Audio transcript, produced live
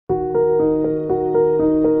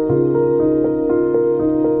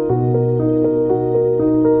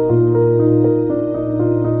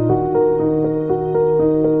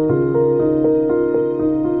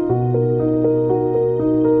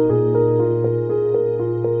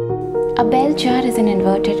A bell jar is an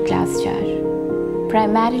inverted glass jar,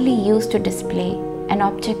 primarily used to display an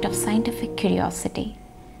object of scientific curiosity.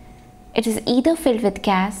 It is either filled with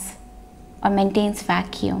gas or maintains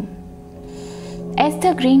vacuum.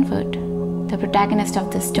 Esther Greenwood, the protagonist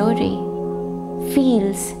of the story,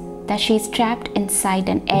 feels that she is trapped inside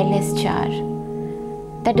an airless jar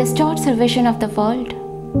that distorts her vision of the world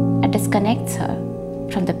and disconnects her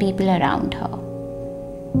from the people around her.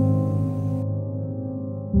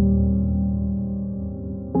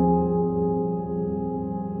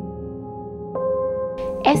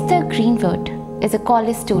 Esther Greenwood is a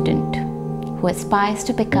college student who aspires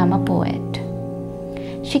to become a poet.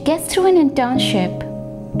 She gets through an internship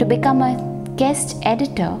to become a guest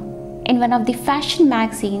editor in one of the fashion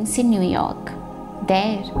magazines in New York.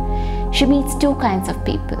 There, she meets two kinds of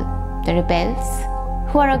people: the rebels,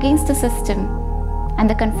 who are against the system, and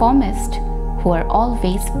the conformists, who are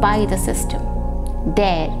always by the system.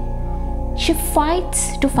 There, she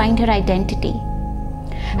fights to find her identity.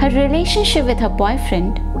 Her relationship with her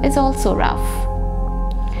boyfriend is also rough.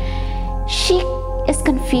 She is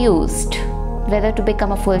confused whether to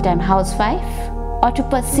become a full-time housewife or to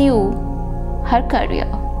pursue her career.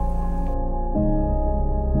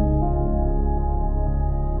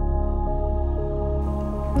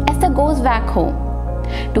 Esther goes back home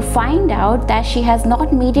to find out that she has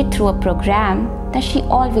not made it through a program that she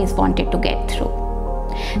always wanted to get through.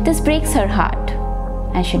 This breaks her heart,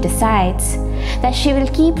 and she decides that she will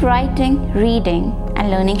keep writing, reading, and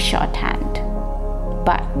learning shorthand.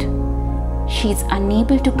 But she is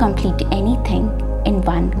unable to complete anything in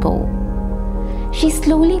one go. She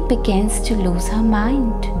slowly begins to lose her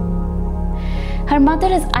mind. Her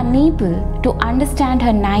mother is unable to understand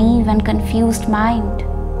her naive and confused mind,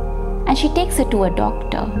 and she takes her to a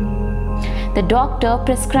doctor. The doctor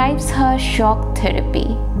prescribes her shock therapy,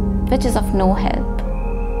 which is of no help,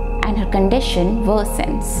 and her condition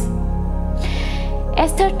worsens.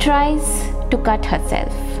 Esther tries to cut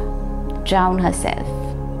herself, drown herself,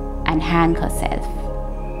 and hang herself.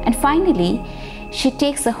 And finally, she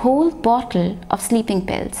takes a whole bottle of sleeping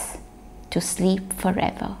pills to sleep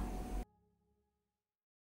forever.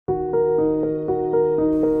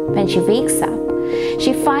 When she wakes up,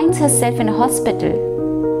 she finds herself in a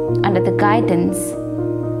hospital under the guidance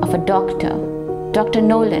of a doctor, Dr.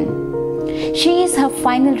 Nolan. She is her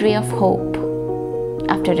final ray of hope.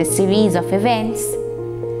 After a series of events,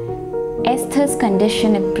 Esther's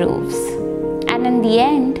condition improves. And in the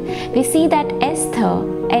end, we see that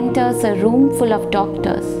Esther enters a room full of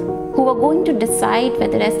doctors who are going to decide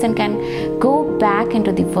whether Esther can go back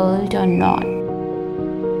into the world or not.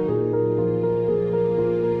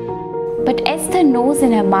 But Esther knows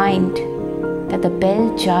in her mind that the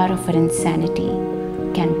bell jar of her insanity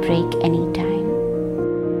can break any time.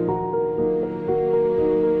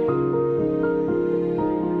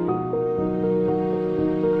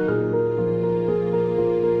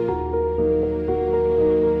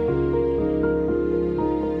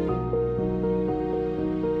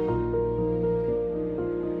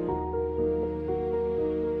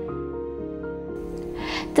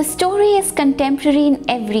 The story is contemporary in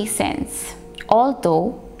every sense.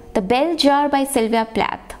 Although The Bell Jar by Sylvia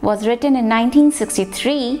Plath was written in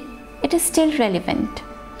 1963, it is still relevant.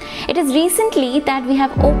 It is recently that we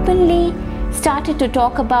have openly started to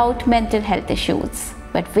talk about mental health issues.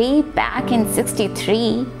 But way back in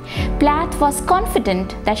 63, Plath was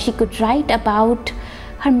confident that she could write about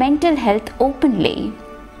her mental health openly.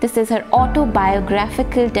 This is her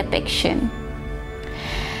autobiographical depiction.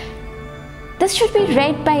 This should be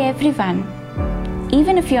read by everyone.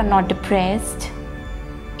 Even if you're not depressed,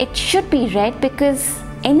 it should be read because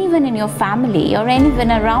anyone in your family or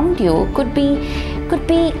anyone around you could be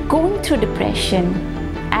going through depression.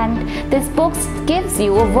 And this book gives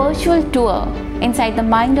you a virtual tour inside the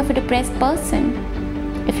mind of a depressed person.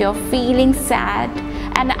 If you're feeling sad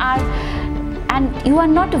and you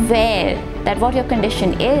are not aware that what your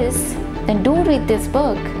condition is, then do read this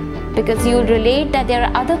book, because you'll relate that there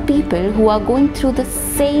are other people who are going through the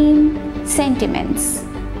same sentiments.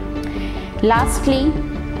 Lastly,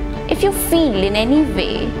 if you feel in any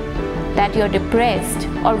way that you're depressed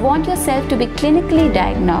or want yourself to be clinically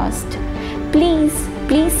diagnosed, please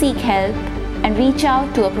seek help and reach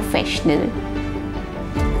out to a professional.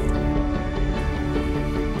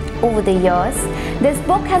 Over the years, this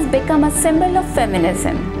book has become a symbol of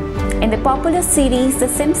feminism. In the popular series The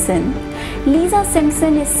Simpsons, Lisa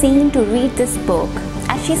Simpson is seen to read this book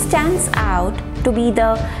as she stands out to be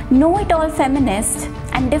the know-it-all feminist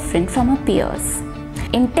and different from her peers.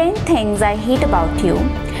 In 10 Things I Hate About You,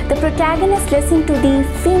 the protagonist listens to the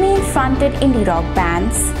female-fronted indie rock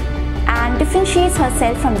bands and differentiates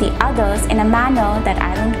herself from the others in a manner that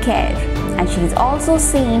I don't care. And she is also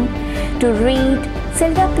seen to read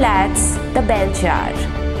Sylvia Plath's The Bell Jar.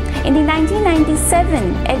 In the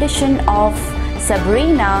 1997 edition of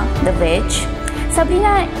Sabrina the Witch,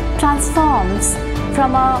 Sabrina transforms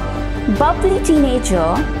from a bubbly teenager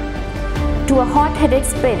to a hot-headed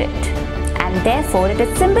spirit, and therefore it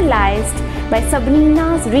is symbolized by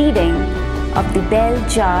Sabrina's reading of The Bell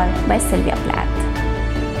Jar by Sylvia Plath.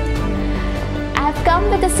 I have come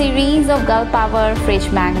with a series of girl power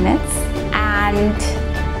fridge magnets, and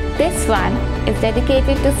this one is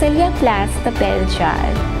dedicated to Sylvia Plath's The Bell Jar.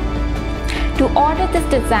 To order this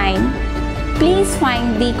design, please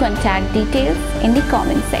find the contact details in the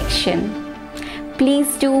comment section.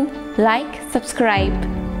 Please do like, subscribe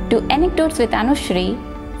to Anecdotes with Anushri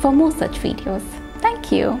for more such videos.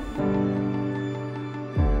 Thank you.